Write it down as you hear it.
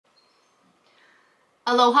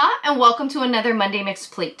Aloha and welcome to another Monday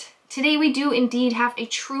Mixed Plate. Today we do indeed have a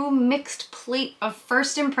true mixed plate of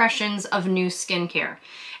first impressions of new skincare.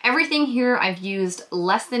 Everything here I've used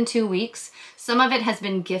less than 2 weeks. Some of it has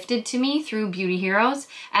been gifted to me through Beauty Heroes,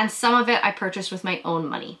 and some of it I purchased with my own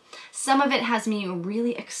money. Some of it has me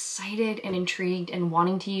really excited and intrigued and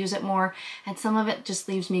wanting to use it more, and some of it just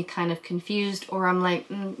leaves me kind of confused, or I'm like,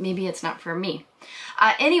 maybe it's not for me.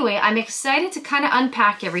 Anyway, I'm excited to kind of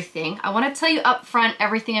unpack everything. I want to tell you up front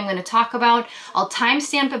everything I'm going to talk about. I'll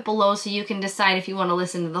timestamp it below so you can decide if you want to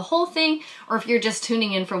listen to the whole thing or if you're just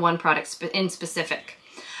tuning in for one product in specific.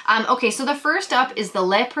 Okay, so the first up is the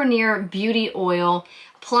Prunier Beauty Oil,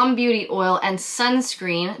 Plum Beauty Oil, and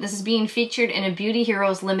Sunscreen. This is being featured in a Beauty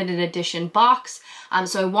Heroes limited edition box.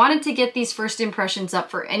 So I wanted to get these first impressions up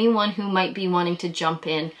for anyone who might be wanting to jump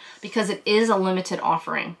in because it is a limited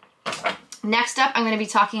offering. Next up, I'm going to be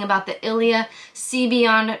talking about the Ilia C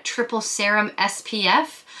Beyond Triple Serum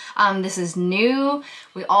SPF. This is new.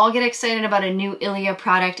 We all get excited about a new Ilia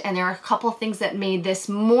product, and there are a couple things that made this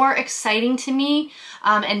more exciting to me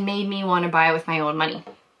and made me want to buy it with my own money.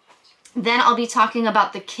 Then I'll be talking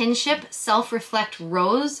about the Kinship Self-Reflect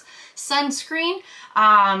Rose sunscreen.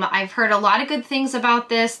 I've heard a lot of good things about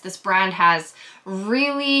this. This brand has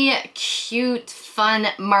really cute, fun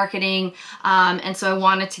marketing, and so I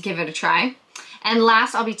wanted to give it a try. And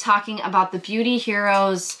last, I'll be talking about the Beauty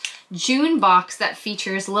Heroes June box that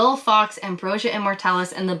features LILFOX, Ambrosia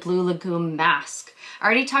Immortalis, and the Blue Lagoon mask. I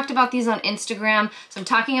already talked about these on Instagram, so I'm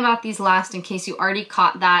talking about these last in case you already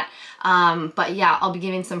caught that. But yeah, I'll be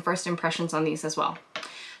giving some first impressions on these as well.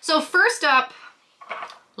 So first up,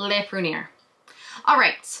 Le Prunier. All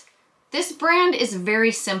right, this brand is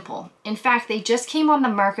very simple. In fact, they just came on the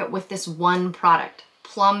market with this one product,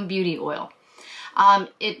 Plum Beauty Oil.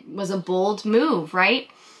 It was a bold move, right?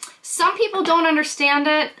 Some people don't understand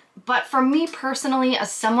it, but for me personally,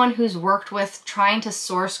 as someone who's worked with trying to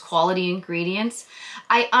source quality ingredients,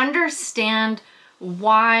 I understand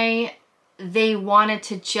why they wanted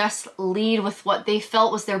to just lead with what they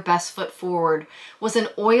felt was their best foot forward, was an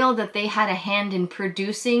oil that they had a hand in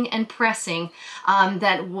producing and pressing,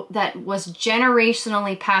 that was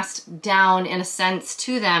generationally passed down in a sense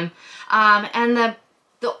to them. And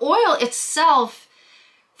the oil itself,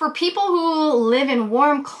 for people who live in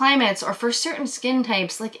warm climates or for certain skin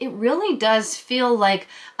types, like, it really does feel like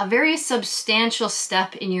a very substantial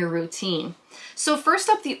step in your routine. So first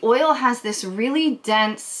up, the oil has this really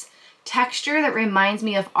dense texture that reminds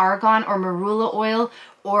me of argan or marula oil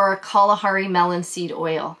or Kalahari melon seed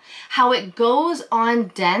oil. How it goes on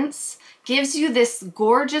dense gives you this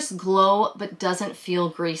gorgeous glow but doesn't feel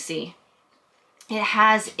greasy. It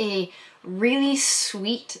has a really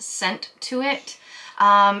sweet scent to it.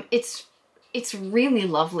 It's really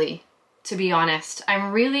lovely, to be honest.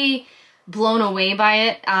 I'm really blown away by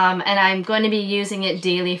it, and I'm going to be using it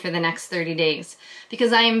daily for the next 30 days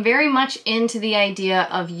because I am very much into the idea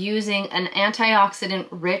of using an antioxidant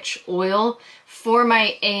rich oil for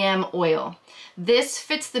my AM oil. This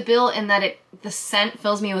fits the bill in that the scent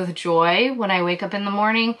fills me with joy when I wake up in the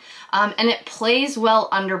morning, and it plays well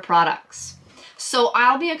under products. So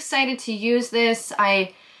I'll be excited to use this.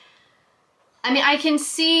 I mean, I can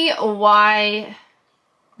see why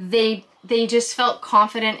they just felt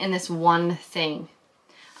confident in this one thing,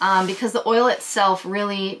 because the oil itself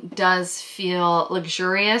really does feel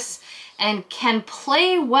luxurious and can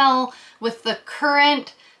play well with the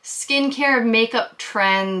current skincare makeup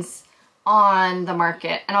trends on the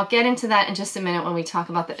market. And I'll get into that in just a minute when we talk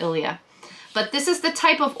about the Ilia. But this is the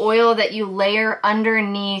type of oil that you layer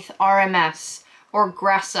underneath RMS or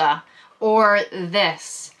Gressa or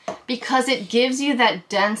this, because it gives you that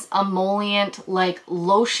dense emollient, like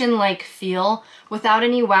lotion-like feel without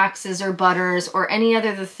any waxes or butters or any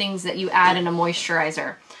other the things that you add in a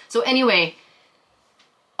moisturizer. So anyway,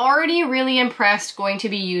 already really impressed, going to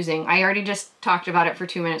be using. I already just talked about it for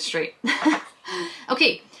 2 minutes straight.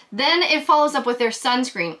 Okay, then it follows up with their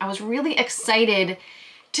sunscreen. I was really excited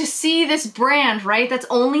to see this brand, right, that's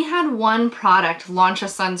only had one product launch a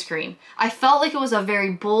sunscreen. I felt like it was a very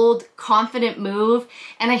bold, confident move,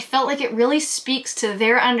 and I felt like it really speaks to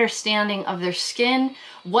their understanding of their skin,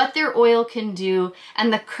 what their oil can do,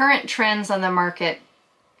 and the current trends on the market,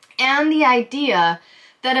 and the idea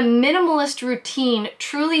that a minimalist routine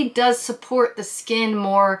truly does support the skin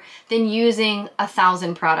more than using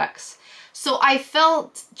 1,000 products. So I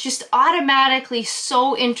felt just automatically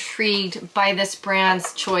so intrigued by this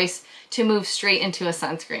brand's choice to move straight into a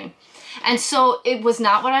sunscreen. And so it was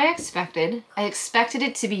not what I expected. I expected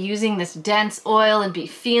it to be using this dense oil and be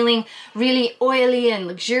feeling really oily and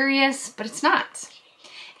luxurious, but it's not.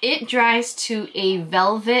 It dries to a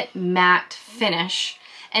velvet matte finish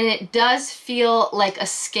and it does feel like a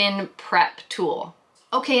skin prep tool.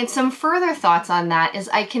 Okay, and some further thoughts on that is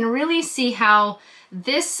I can really see how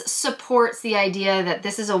this supports the idea that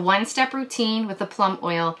this is a one-step routine with the plum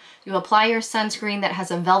oil. You apply your sunscreen that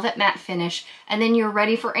has a velvet matte finish, and then you're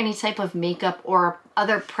ready for any type of makeup or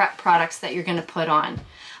other prep products that you're gonna put on.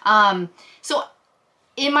 So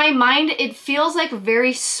in my mind, it feels like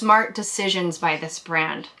very smart decisions by this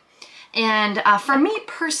brand. And for me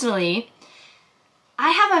personally,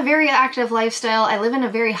 I have a very active lifestyle. I live in a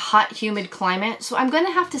very hot, humid climate, so I'm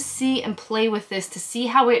gonna have to see and play with this to see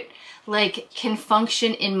how it can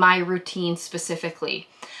function in my routine specifically.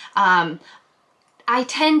 I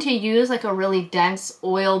tend to use like a really dense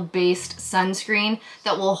oil-based sunscreen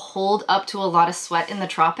that will hold up to a lot of sweat in the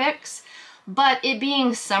tropics, but it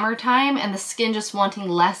being summertime and the skin just wanting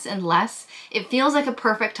less and less, it feels like a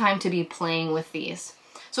perfect time to be playing with these.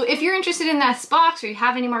 So if you're interested in this box or you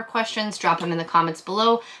have any more questions, drop them in the comments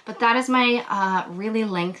below. But that is my really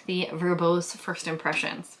lengthy verbose first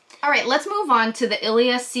impressions. All right, let's move on to the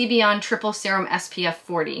Ilia C Beyond Triple Serum SPF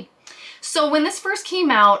 40. So when this first came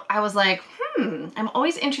out, I was like, I'm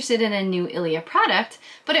always interested in a new Ilia product,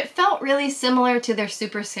 but it felt really similar to their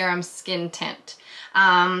Super Serum Skin Tint.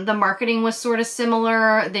 The marketing was sort of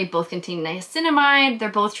similar. They both contain niacinamide. They're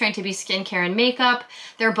both trying to be skincare and makeup.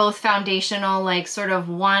 They're both foundational, like sort of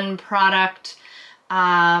one product.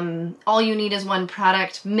 All you need is one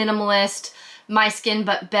product, minimalist, my skin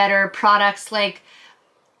but better products. Like,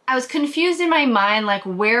 I was confused in my mind, like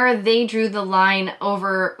where they drew the line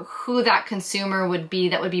over who that consumer would be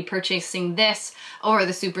that would be purchasing this over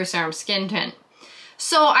the Super Serum Skin Tint.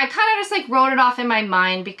 So I kind of just like wrote it off in my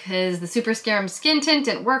mind because the Super Serum Skin Tint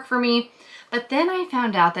didn't work for me. But then I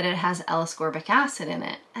found out that it has L-ascorbic acid in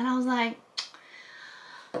it. And I was like,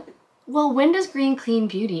 well, when does Green Clean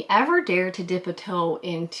Beauty ever dare to dip a toe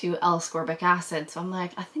into L-ascorbic acid? So I'm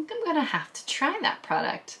like, I think I'm gonna have to try that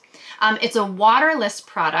product. It's a waterless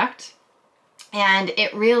product, and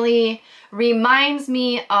it really reminds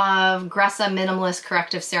me of Gressa Minimalist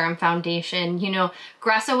Corrective Serum Foundation. You know,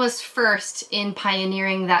 Gressa was first in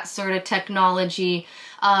pioneering that sort of technology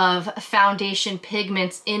of foundation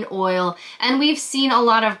pigments in oil, and we've seen a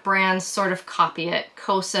lot of brands sort of copy it.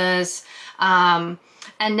 Kosas,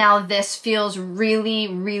 and now this feels really,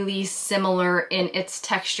 really similar in its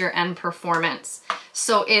texture and performance.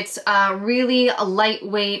 So it's really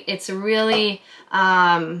lightweight. It's really,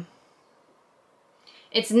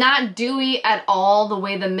 it's not dewy at all the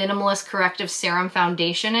way the Minimalist Corrective Serum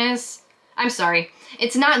Foundation is. I'm sorry.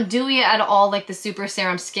 It's not dewy at all like the Super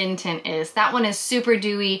Serum Skin Tint is. That one is super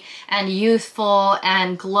dewy and youthful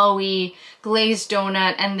and glowy, glazed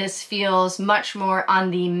donut, and this feels much more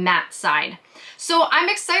on the matte side. So I'm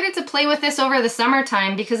excited to play with this over the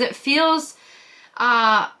summertime because it feels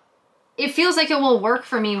like it will work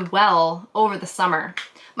for me well over the summer.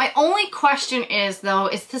 My only question is though,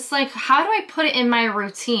 is this like, how do I put it in my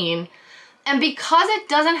routine? And because it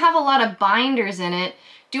doesn't have a lot of binders in it,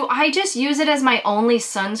 do I just use it as my only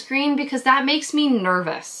sunscreen? Because that makes me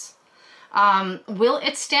nervous. Will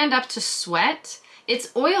it stand up to sweat?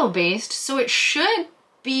 It's oil-based, so it should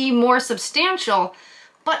be more substantial,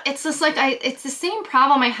 but it's just like, it's the same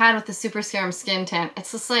problem I had with the Super Serum Skin Tint.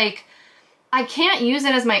 It's just like, I can't use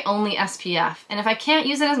it as my only SPF. And if I can't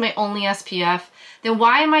use it as my only SPF, then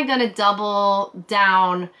why am I gonna double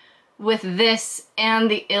down with this and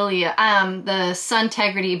the Ilia, the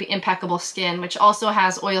Suntegrity Impeccable Skin, which also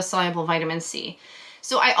has oil-soluble vitamin C.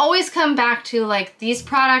 So I always come back to like, these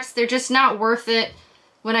products, they're just not worth it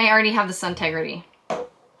when I already have the Suntegrity.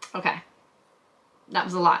 Okay, that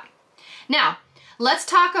was a lot. Now, let's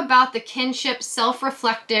talk about the Kinship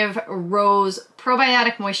Self-Reflective Rose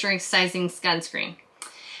Probiotic Moisturizing Sunscreen.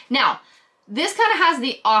 Now, this kind of has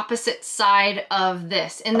the opposite side of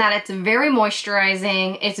this in that it's very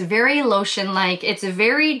moisturizing, it's very lotion-like, it's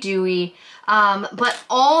very dewy, but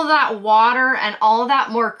all that water and all that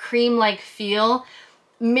more cream-like feel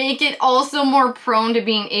make it also more prone to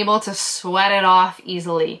being able to sweat it off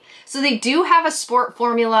easily. So they do have a sport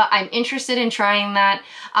formula. I'm interested in trying that.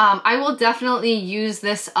 I will definitely use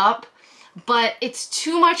this up, but it's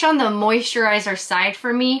too much on the moisturizer side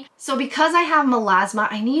for me. So because I have melasma,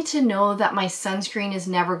 I need to know that my sunscreen is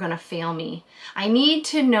never gonna fail me. I need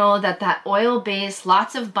to know that that oil-based,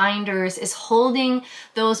 lots of binders is holding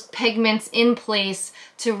those pigments in place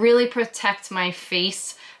to really protect my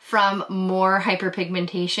face from more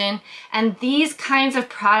hyperpigmentation. And these kinds of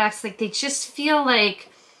products, like, they just feel like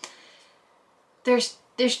there's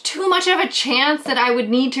too much of a chance that I would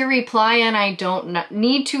need to reapply and I don't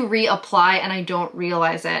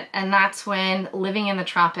realize it. And that's when living in the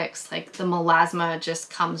tropics, like, the melasma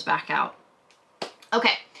just comes back out.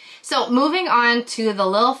 Okay, so moving on to the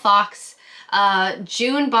LILFOX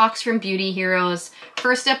June box from Beauty Heroes.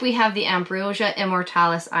 First up, we have the Ambrosia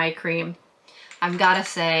Immortalis Eye Cream. I've gotta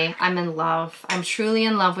say, I'm in love. I'm truly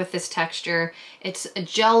in love with this texture. It's a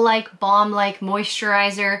gel-like, balm-like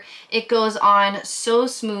moisturizer. It goes on so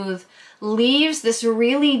smooth, leaves this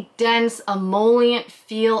really dense emollient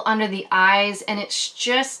feel under the eyes, and it's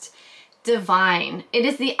just divine. It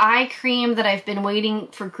is the eye cream that I've been waiting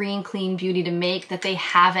for Green Clean Beauty to make that they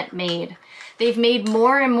haven't made. They've made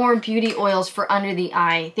more and more beauty oils for under the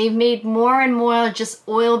eye. They've made more and more just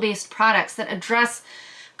oil-based products that address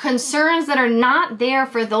concerns that are not there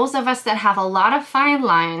for those of us that have a lot of fine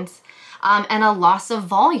lines and a loss of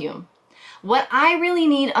volume. What I really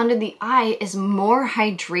need under the eye is more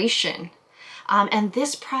hydration. And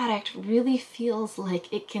this product really feels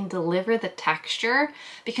like it can deliver the texture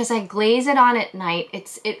because I glaze it on at night.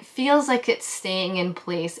 It feels like it's staying in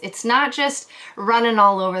place. It's not just running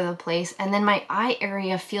all over the place. And then my eye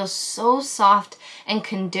area feels so soft and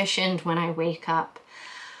conditioned when I wake up.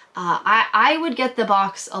 I would get the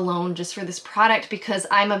box alone just for this product because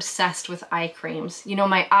I'm obsessed with eye creams. You know,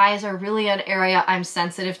 my eyes are really an area I'm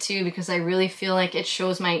sensitive to because I really feel like it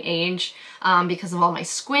shows my age because of all my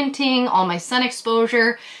squinting, all my sun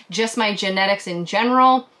exposure, just my genetics in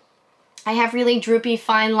general. I have really droopy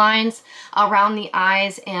fine lines around the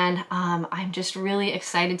eyes, and I'm just really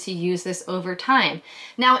excited to use this over time.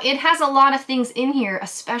 Now, it has a lot of things in here,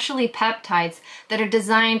 especially peptides, that are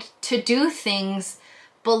designed to do things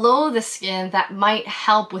below the skin that might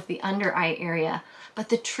help with the under eye area. But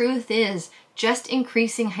the truth is, just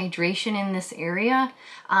increasing hydration in this area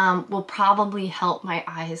will probably help my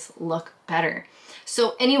eyes look better.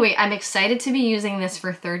 So anyway, I'm excited to be using this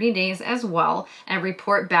for 30 days as well and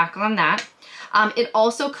report back on that. It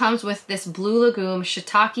also comes with this Blue Lagoon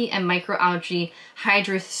Shiitake and Microalgae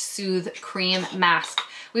Hydra Soothe Cream Mask.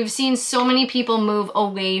 We've seen so many people move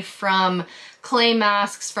away from clay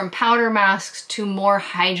masks, from powder masks to more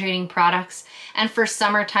hydrating products. And for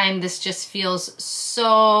summertime, this just feels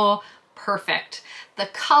so perfect. The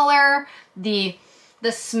color, the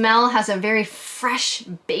smell has a very fresh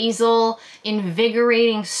basil,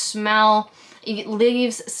 invigorating smell. It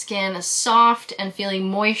leaves skin soft and feeling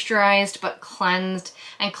moisturized, but cleansed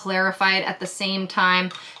and clarified at the same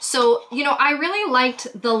time. So, you know, I really liked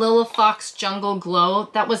the LILFOX Jungle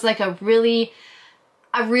Glow. That was like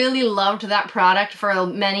I really loved that product for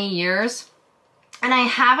many years. And I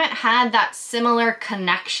haven't had that similar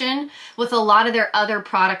connection with a lot of their other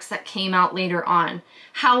products that came out later on.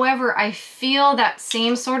 However, I feel that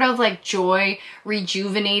same sort of like joy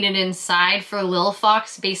rejuvenated inside for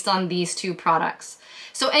LILFOX based on these two products.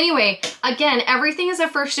 So anyway, again, everything is a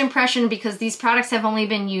first impression because these products have only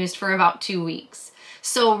been used for about 2 weeks.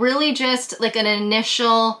 So really just like an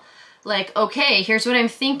initial, like, okay, here's what I'm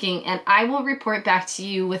thinking, and I will report back to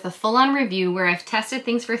you with a full-on review where I've tested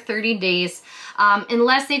things for 30 days,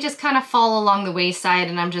 unless they just kind of fall along the wayside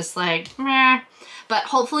and I'm just like, meh. But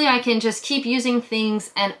hopefully I can just keep using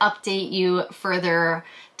things and update you further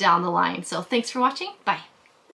down the line. So thanks for watching. Bye.